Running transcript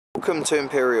Welcome to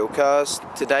Imperial Cars.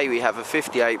 Today we have a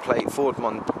 58 plate Ford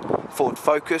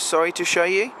Focus to show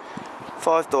you.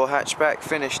 5-door hatchback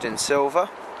finished in silver.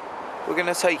 We're going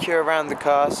to take you around the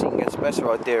car so you can get a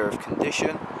better idea of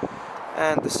condition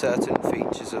and the certain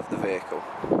features of the vehicle.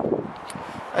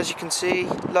 As you can see,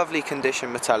 lovely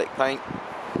condition metallic paint.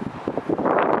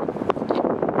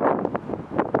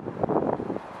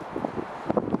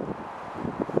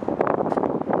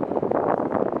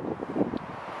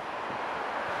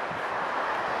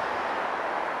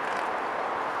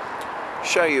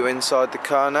 Show you inside the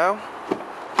car now.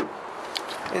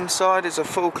 Inside is a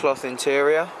full cloth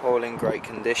interior, all in great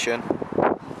condition.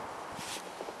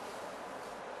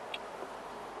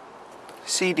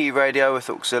 CD radio with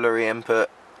auxiliary input,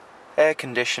 air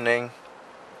conditioning,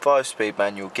 5-speed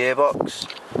manual gearbox.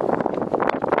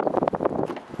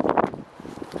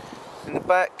 In the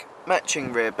back,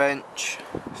 matching rear bench,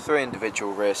 3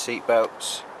 individual rear seat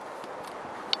belts,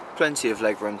 plenty of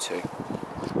legroom too.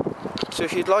 So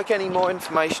if you'd like any more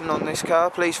information on this car,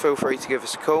 please feel free to give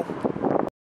us a call.